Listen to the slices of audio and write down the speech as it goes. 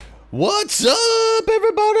What's up,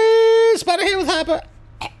 everybody? Spider here with Hyper.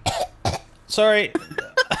 Sorry.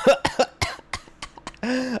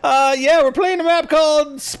 Yeah, we're playing a map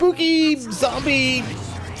called Spooky Zombie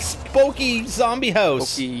House.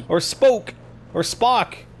 Spooky. Or Spoke. Or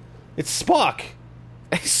Spock. It's Spock.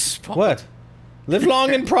 Spock. What? Live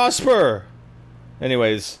long and prosper.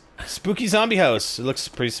 Anyways, Spooky Zombie House. It looks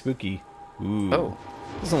pretty spooky. Ooh. Oh.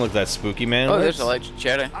 Doesn't look that spooky, man. Oh, there's electric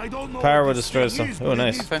cherry. Power will destroy some. Oh,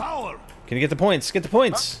 nice. Can you get the points? Get the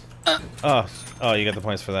points. Oh, you got the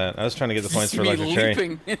points for that. I was trying to get the points for electric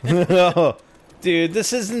cherry. No, dude,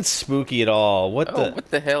 this isn't spooky at all. What the?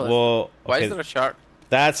 What the hell? Well, why okay, is there a shark?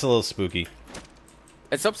 That's a little spooky.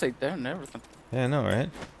 It's upside down and everything. Yeah, I know,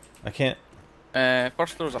 right? I can't.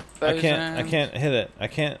 First floor's 1,000. I can't hit it. I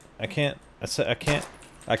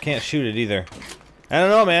can't shoot it either. I don't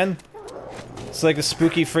know, man. It's like a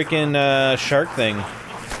spooky freaking shark thing.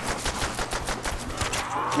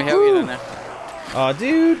 Let me help you in there. Oh,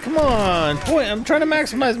 dude, come on. I'm trying to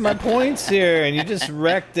maximize my points here, and you just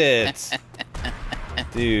wrecked it.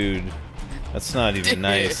 Dude, that's not even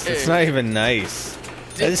nice. That's not even nice.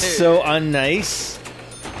 That is so unnice.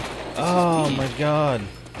 Oh, my God.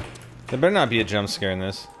 There better not be a jump scare in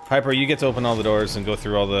this. Hyper, you get to open all the doors and go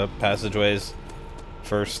through all the passageways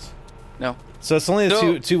first. No. So it's only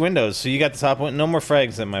the two windows, so you got the top one. No more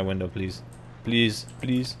frags at my window, please. Please,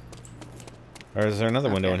 please. Or is there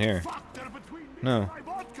another window in here? No.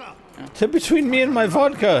 They're between me and my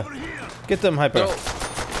vodka. Get them, Hyper.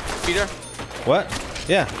 So, Peter? What?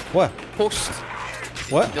 Yeah, what? Post.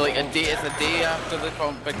 What? Like it's a day after the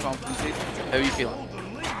big conferences. How are you feeling?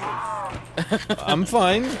 I'm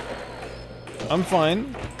fine. I'm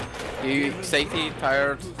fine. Are you excited,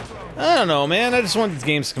 tired? I don't know, man. I just want these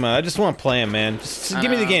games to come out. I just want to play them, man. Just give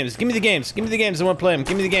me the games. Give me the games. Give me the games. I want to play them.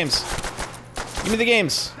 Give me the games. Give me the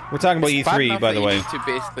games. We're talking about E3, by the way. You need to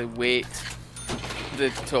basically wait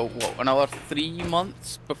till what, another 3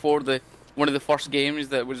 months before one of the first games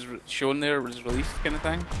that was shown there was released, kind of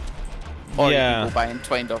thing. Or yeah. you can go buy and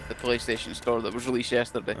find off the PlayStation Store that was released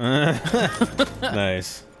yesterday.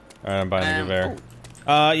 Nice. All right, I'm buying the Gewehr.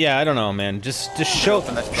 Yeah, I don't know, man. Just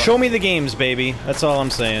show me the games, baby. That's all I'm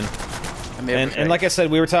saying. And like I said,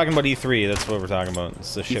 we were talking about E3. That's what we're talking about.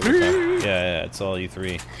 It's the shit we're talking. Yeah, it's all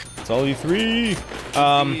E3. It's all E3.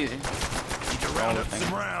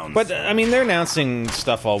 But I mean, they're announcing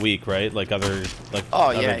stuff all week, right? Like other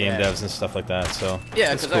game devs and stuff like that. So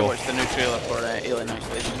yeah, because I watched the new trailer for Alien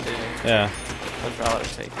Isolation. Yeah. I was rather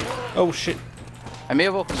excited. Oh shit. I may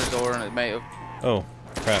have opened the door and it might have. Oh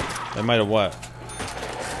crap! It might have what?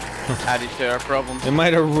 Added to our problems. It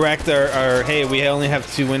might have wrecked our. Hey, we only have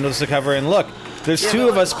 2 windows to cover, and look, there's 2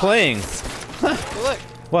 of us playing. Look.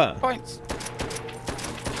 What? Points.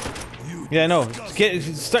 Yeah, no.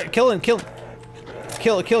 Start killing. Kill.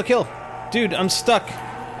 Dude, I'm stuck.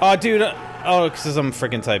 Oh, dude. Oh, because I'm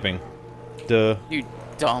freaking typing. Duh. You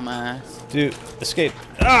dumbass. Dude, escape.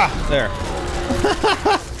 Ah, there.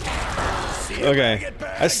 Okay.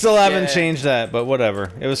 I still haven't changed that, but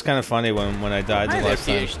whatever. It was kind of funny when I died the last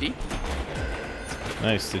time. PhD.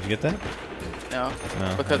 Nice. Did you get that? No.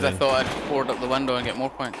 Because I thought I'd board up the window and get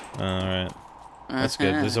more points. Alright. That's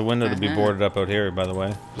good. There's a window to be boarded up out here, by the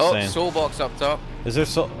way. Just saying. Soul box up top. Is there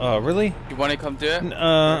soul? Oh, really? You want to come do it?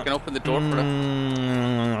 I can open the door for it.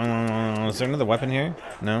 Is there another weapon here?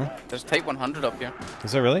 No? There's Type 100 up here.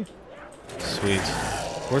 Is there really? Sweet.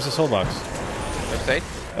 Where's the soul box? Outside.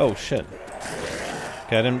 Oh, shit.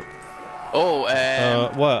 Okay, I didn't... Oh,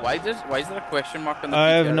 what? Why is there a question mark on the I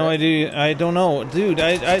have no idea. I don't know. Dude,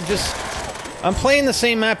 I'm playing the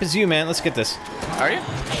same map as you, man. Let's get this. Are you?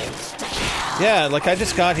 Yeah, like I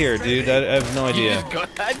just got here, dude. I have no idea.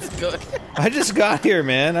 I just got here,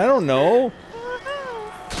 man. I don't know.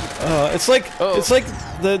 It's like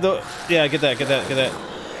the yeah. Get that.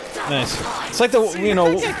 Nice. It's like the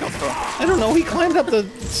I don't know. He climbed up the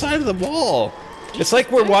side of the wall. It's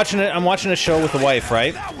like we're watching it. I'm watching a show with the wife,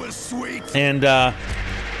 right? That was sweet. And oh,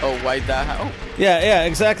 why'd that happen? Oh. Yeah,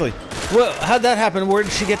 exactly. Well, how'd that happen? Where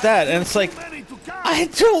did she get that? And it's like, I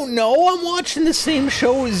don't know. I'm watching the same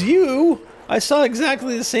show as you. I saw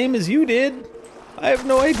exactly the same as you did. I have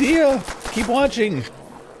no idea. Keep watching.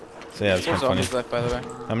 So yeah, it's kind of funny. Left, by the way.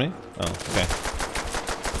 How many? Oh, okay.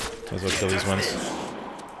 Let's go kill these ones.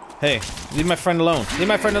 Hey, leave my friend alone. Leave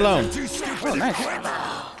my friend alone. Oh, nice.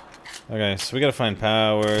 Okay, so we gotta find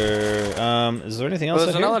power. Is there anything else? Well,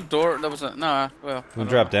 there's another door. There was well. We'll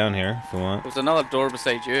drop down here if we want. There's another door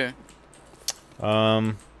beside you.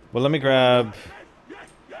 Well, let me grab.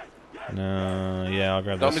 No, yeah, I'll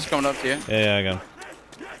grab this. Zombies coming up to you. Yeah, I got him.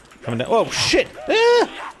 Coming down. Oh shit!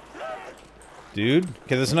 Ah! dude.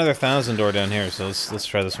 Okay, there's another 1,000 door down here, so let's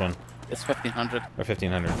try this one. It's 1,500. Or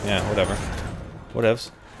 1,500. Yeah, whatever.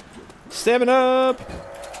 Whatevs. Stabbing up!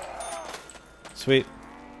 Sweet.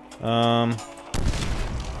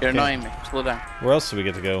 You're annoying me. Slow down. Where else do we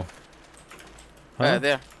get to go? Huh?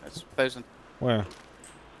 There. That's 1,000. Where?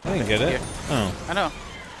 I didn't get it. Here. Oh. I know.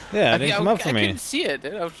 Yeah, it didn't come up for I me. couldn't see it,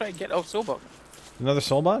 dude. I was trying to get soul box. Another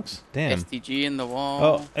soul box? Damn. STG in the wall.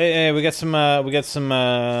 Oh, hey, we got some,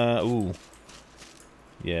 ooh.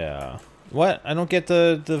 Yeah. What? I don't get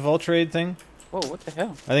the Voltrade thing? Whoa, what the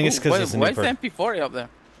hell? I think it's because it's a new Why is the MP40 up there?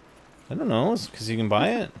 I don't know. It's because you can buy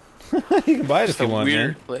it. You can buy it if you want, man.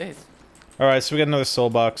 Weird place. Alright, so we got another soul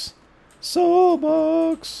box. Soul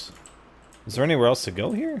box! Is there anywhere else to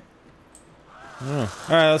go here? I don't know.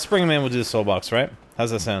 Alright, let's bring him in. We'll do the soul box, right?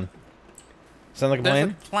 How's that sound? Sound like a plan?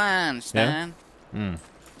 There's a plan, Stan. Yeah?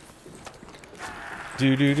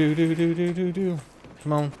 Do.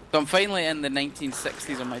 Come on. So I'm finally in the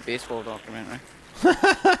 1960s on my baseball documentary.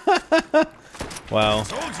 Wow.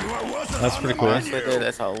 That's pretty cool. Honestly, dude,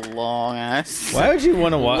 that's a long ass. Why would you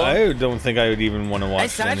want to watch? I don't think I would even want to watch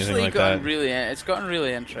It's anything actually like gotten that. really. It's gotten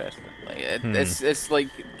really interesting. Like it's like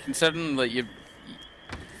considering like you've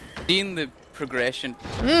seen the progression.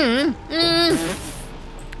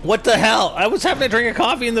 What the hell? I was having to drink a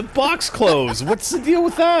coffee and the box closed. What's the deal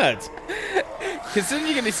with that? Considering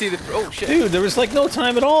you're gonna see the shit. Dude, there was like no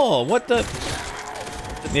time at all. What the?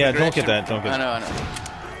 Yeah, don't get that. Don't get. I know.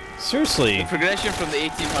 Seriously. The progression from the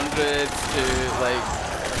 1800s to like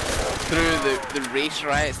through the race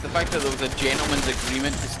riots, the fact that there was a gentleman's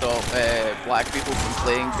agreement to stop black people from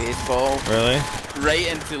playing baseball. Really? Right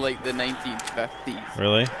into like the 1950s.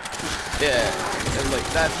 Really? Yeah. And, like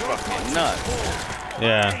that's fucking nuts.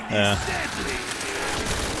 Yeah.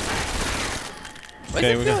 Why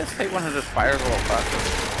does it feel like Type 100 fires a lot faster?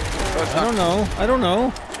 Oh, I don't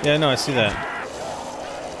know. Yeah, no, I see that.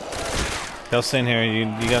 I'll stay in here. You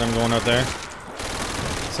got him going out there?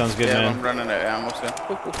 Sounds good, man. I'm running out of ammo, so.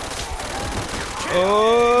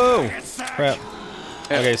 Oh! Crap.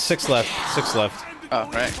 Okay, 6 left. 6 left. Oh,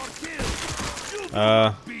 right.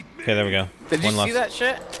 Okay, there we go. Did One you left. see that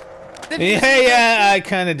shit? Yeah, I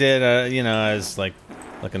kind of did. You know, I was like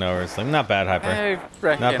looking over. It's like not bad, Hyper.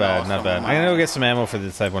 Not bad. I'm gonna go get some ammo for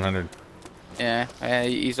the Type 100. Yeah,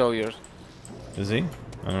 he's all yours. Is he?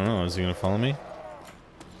 I don't know. Is he gonna follow me?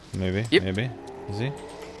 Maybe. Yep. Maybe. Is he?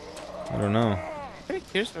 I don't know. Hey,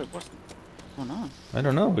 here's what's going on. I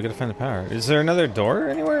don't know. We gotta find the power. Is there another door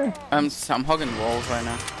anywhere? I'm hugging walls right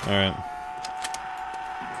now. All right.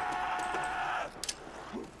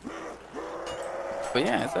 But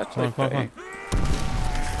yeah, it's actually Come on.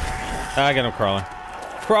 I got no crawler.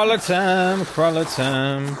 Crawler time.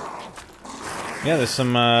 Yeah, there's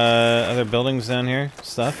some other buildings down here.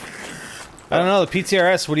 Stuff. I don't know. The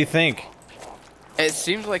PTRS. What do you think? It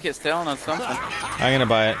seems like it's telling us something. I'm gonna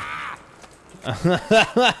buy it.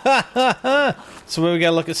 So we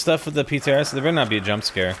gotta look at stuff with the PTRS. There better not be a jump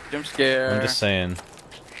scare. Jump scare. I'm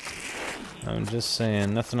just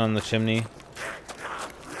saying. Nothing on the chimney.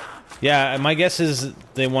 Yeah, my guess is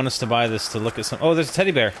they want us to buy this to look at some. Oh, there's a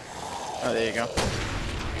teddy bear. Oh, there you go.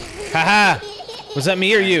 Haha! Was that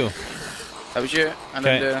me or you? That was you. I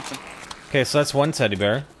didn't do anything. Okay, so that's one teddy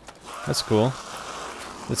bear. That's cool.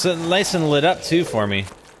 It's nice and lit up too for me.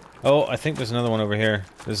 Oh, I think there's another one over here.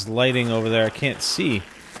 There's lighting over there. I can't see.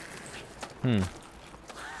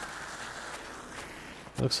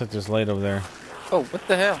 Looks like there's light over there. Oh, what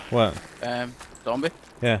the hell? What? Zombie?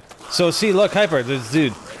 Yeah. So see, look, Hyper. There's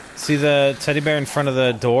dude. See the teddy bear in front of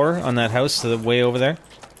the door on that house, to the way over there?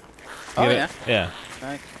 Oh yeah. Yeah.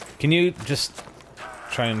 Right. Can you just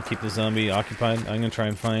try and keep the zombie occupied? I'm gonna try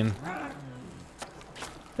and find.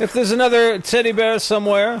 If there's another teddy bear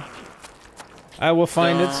somewhere, I will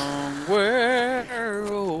find it. Somewhere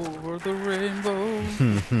over the rainbow.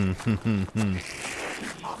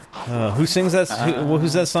 Who sings that?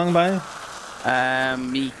 Who's that song by?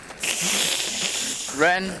 Me.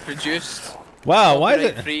 Written, produced. Wow, why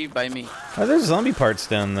copyright the? free by me. Why there's zombie parts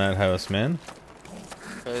down that house, man?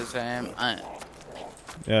 Because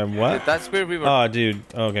Yeah, what? that's where we were. Oh, dude.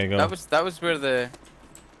 Okay, go. That was where the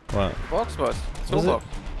What? box was. Soul Was it? box.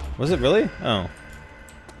 Was it really? Oh. I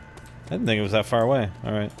didn't think it was that far away.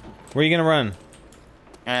 All right. Where are you gonna run?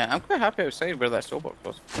 I'm quite happy outside where that soul box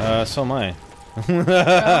was. So am I.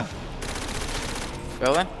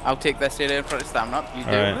 Well then, I'll take this area in front of stamina up. You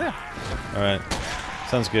do Alright. over there. All right.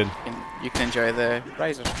 Sounds good. You can enjoy the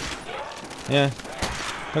riser. Yeah.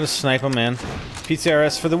 Gotta snipe him, man.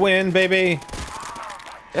 PTRS for the win, baby.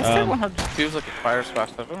 This Type 100 feels like it fires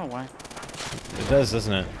faster. I don't know why. It does,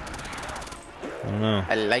 doesn't it? I don't know.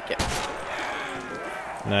 I like it.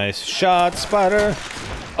 Nice shot, spider.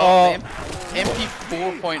 Oh, Oh, MP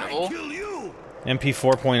 4.0. MP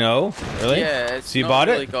 4.0? Really? Yeah, it's so you not bought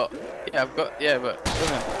really it? got. Yeah, I've got. Yeah, but it's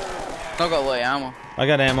not got a lot of ammo. I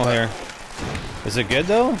got ammo here. Is it good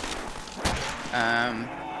though? I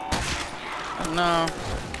don't know.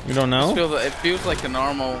 You don't know? It feels like a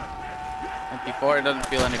normal MP4. It doesn't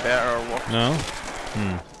feel any better or worse. No?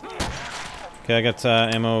 Okay, I got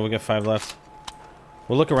ammo. We got 5 left.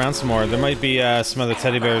 We'll look around some more. There might be some other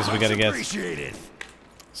teddy bears we gotta get.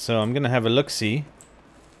 So I'm gonna have a look-see.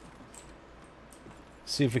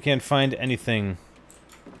 See if we can't find anything.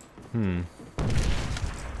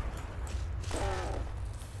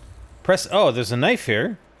 Press... Oh, there's a knife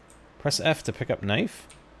here. Press F to pick up knife.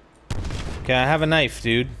 Okay, I have a knife,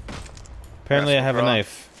 dude. Apparently I have a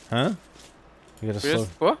knife. Huh? You gotta slow...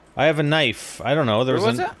 What? I have a knife. I don't know. There was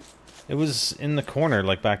Where was it? It was in the corner,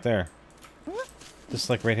 like back there. What? Just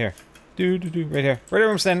like right here. Right here. Right where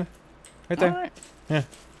I'm standing. Right there. Alright. Yeah.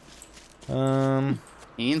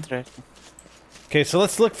 Interesting. Okay, so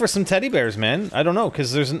let's look for some teddy bears, man. I don't know,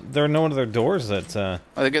 because there are no other doors that, Well,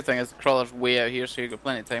 the good thing is the crawler's way out here, so you've got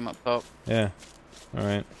plenty of time up top. Yeah.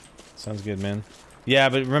 Alright. Sounds good, man. Yeah,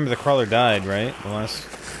 but remember the crawler died, right? The last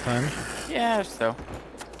time? Yeah, so.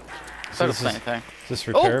 So Still got plenty of time. Is this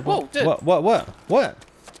repairable? whoa, dude. What?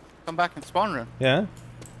 Come back in spawn room. Yeah?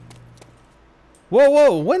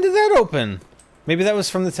 Whoa, when did that open? Maybe that was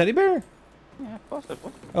from the teddy bear? Yeah,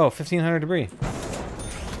 possibly. Oh, 1,500 debris.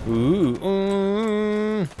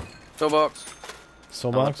 Ooh. Soul box.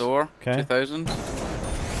 Soul Another box? door. Okay. 2000.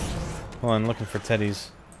 Hold on, looking for teddies.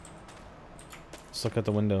 Let's look out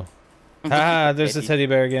the window. Ah, there's the teddy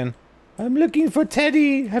bear again. I'm looking for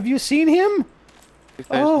Teddy. Have you seen him?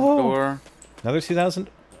 2000 door. Another 2,000?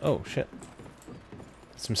 Oh, shit.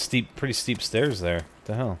 Some pretty steep stairs there. What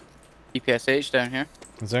the hell? EPSH down here.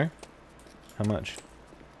 Is there? How much?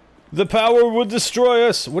 The power would destroy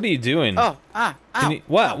us. What are you doing? Oh, ow.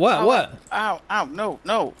 What? Ow, no,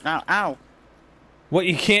 ow. What,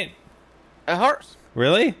 you can't... It hurts.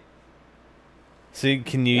 Really? So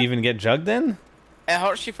can you even get jugged then? It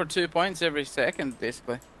hurts you for 2 points every second,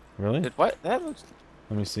 basically. Really? What? That looks...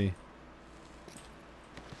 Let me see.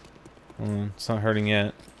 It's not hurting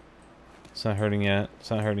yet. It's not hurting yet.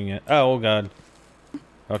 Oh god.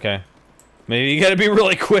 Okay. Maybe you gotta be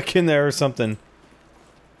really quick in there or something.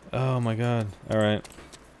 Oh my god. Alright.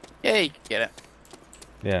 Yeah, you can get it.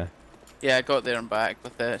 Yeah. Yeah, I got there and back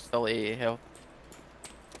with still 80 health.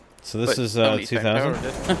 So this But is still needs 2,000? time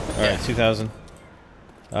power, dude. Alright, 2,000.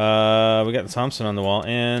 We got the Thompson on the wall.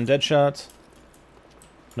 And dead shot.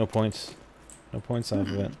 No points. No points off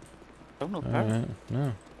of it. Don't know power. Alright,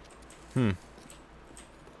 no.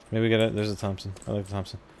 Maybe we got it. There's a Thompson. I like the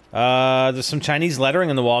Thompson. There's some Chinese lettering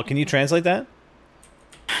on the wall. Can you translate that?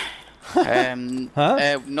 Huh?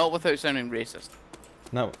 Not without sounding racist.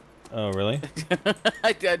 No. Oh, really?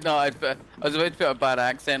 I did not. I was about to put a bad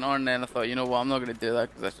accent on, and then I thought, you know what, I'm not going to do that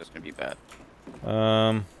because that's just going to be bad.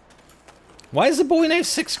 Why is the bowie knife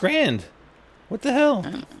 6 grand? What the hell?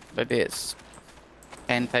 Maybe it's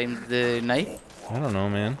 10 times the knife. I don't know,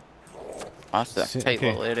 man. That's a tight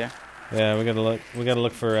little area. Yeah, we gotta look. We gotta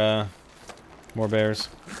look for more bears.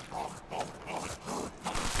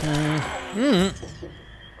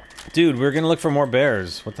 Dude, we're gonna look for more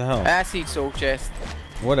bears. What the hell? I see soul chest.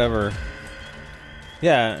 Whatever.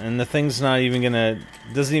 Yeah, and the thing's not even gonna...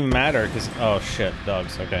 Doesn't even matter, because... Oh, shit.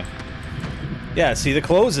 Dogs. Okay. Yeah, see, the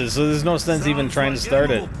closes, so there's no sense even trying to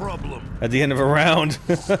start it at the end of a round.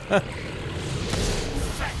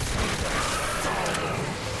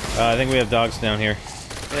 I think we have dogs down here.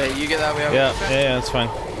 Yeah, you get that way out. Yeah, that's fine.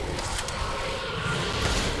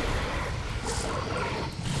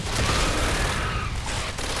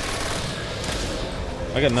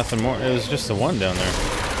 I got nothing more. It was just the one down there.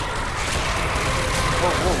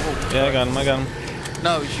 Whoa. Yeah, I got him.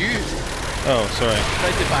 No, it was you. Oh, sorry.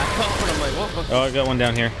 Tried to back up, and I'm like, what? Oh, I got one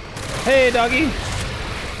down here. Hey, doggy.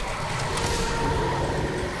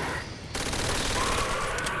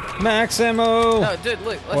 Max ammo. No, dude,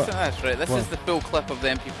 look, listen to this, right? This is the full clip of the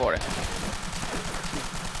MP40.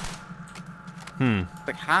 It's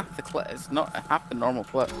like half the clip. It's not half the normal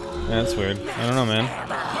clip. Yeah, that's weird. I don't know, man.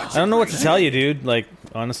 I don't know what to tell you, dude. Like,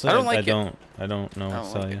 honestly, I don't know what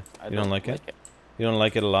to tell you. You don't like it? You don't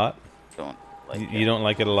like it a lot? Don't like it. You don't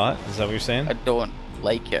like it a lot? Is that what you're saying? I don't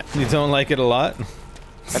like it. You don't like it a lot?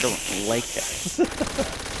 I don't like it.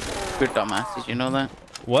 We're dumbasses, you know that?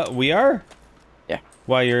 What, we are? Yeah.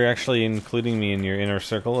 Why, you're actually including me in your inner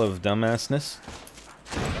circle of dumbassness?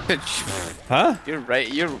 Huh? You're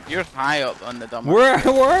right. You're high up on the dumbass. Where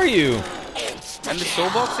are you? In the soul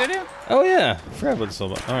box area? Oh yeah, forgot about the soul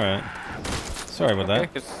box. All right. Sorry about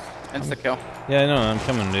that. Because insta-kill. Yeah, I know. I'm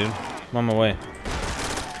coming, dude. I'm on my way.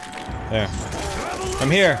 There. I'm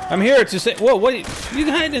here. I'm here to say. Whoa, what?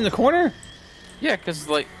 You hiding in the corner? Yeah, because,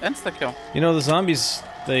 like, insta-kill. You know, the zombies,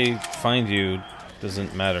 they find you.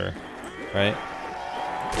 Doesn't matter. Right?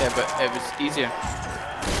 Yeah, but it was easier.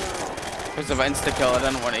 Because of insta-kill, I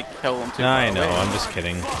didn't want to kill them too I far know. away. I'm just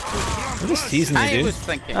kidding. I'm just teasing you, dude. I was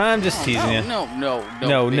thinking. I'm just teasing you. No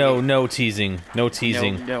No teasing. No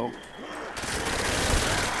teasing. No.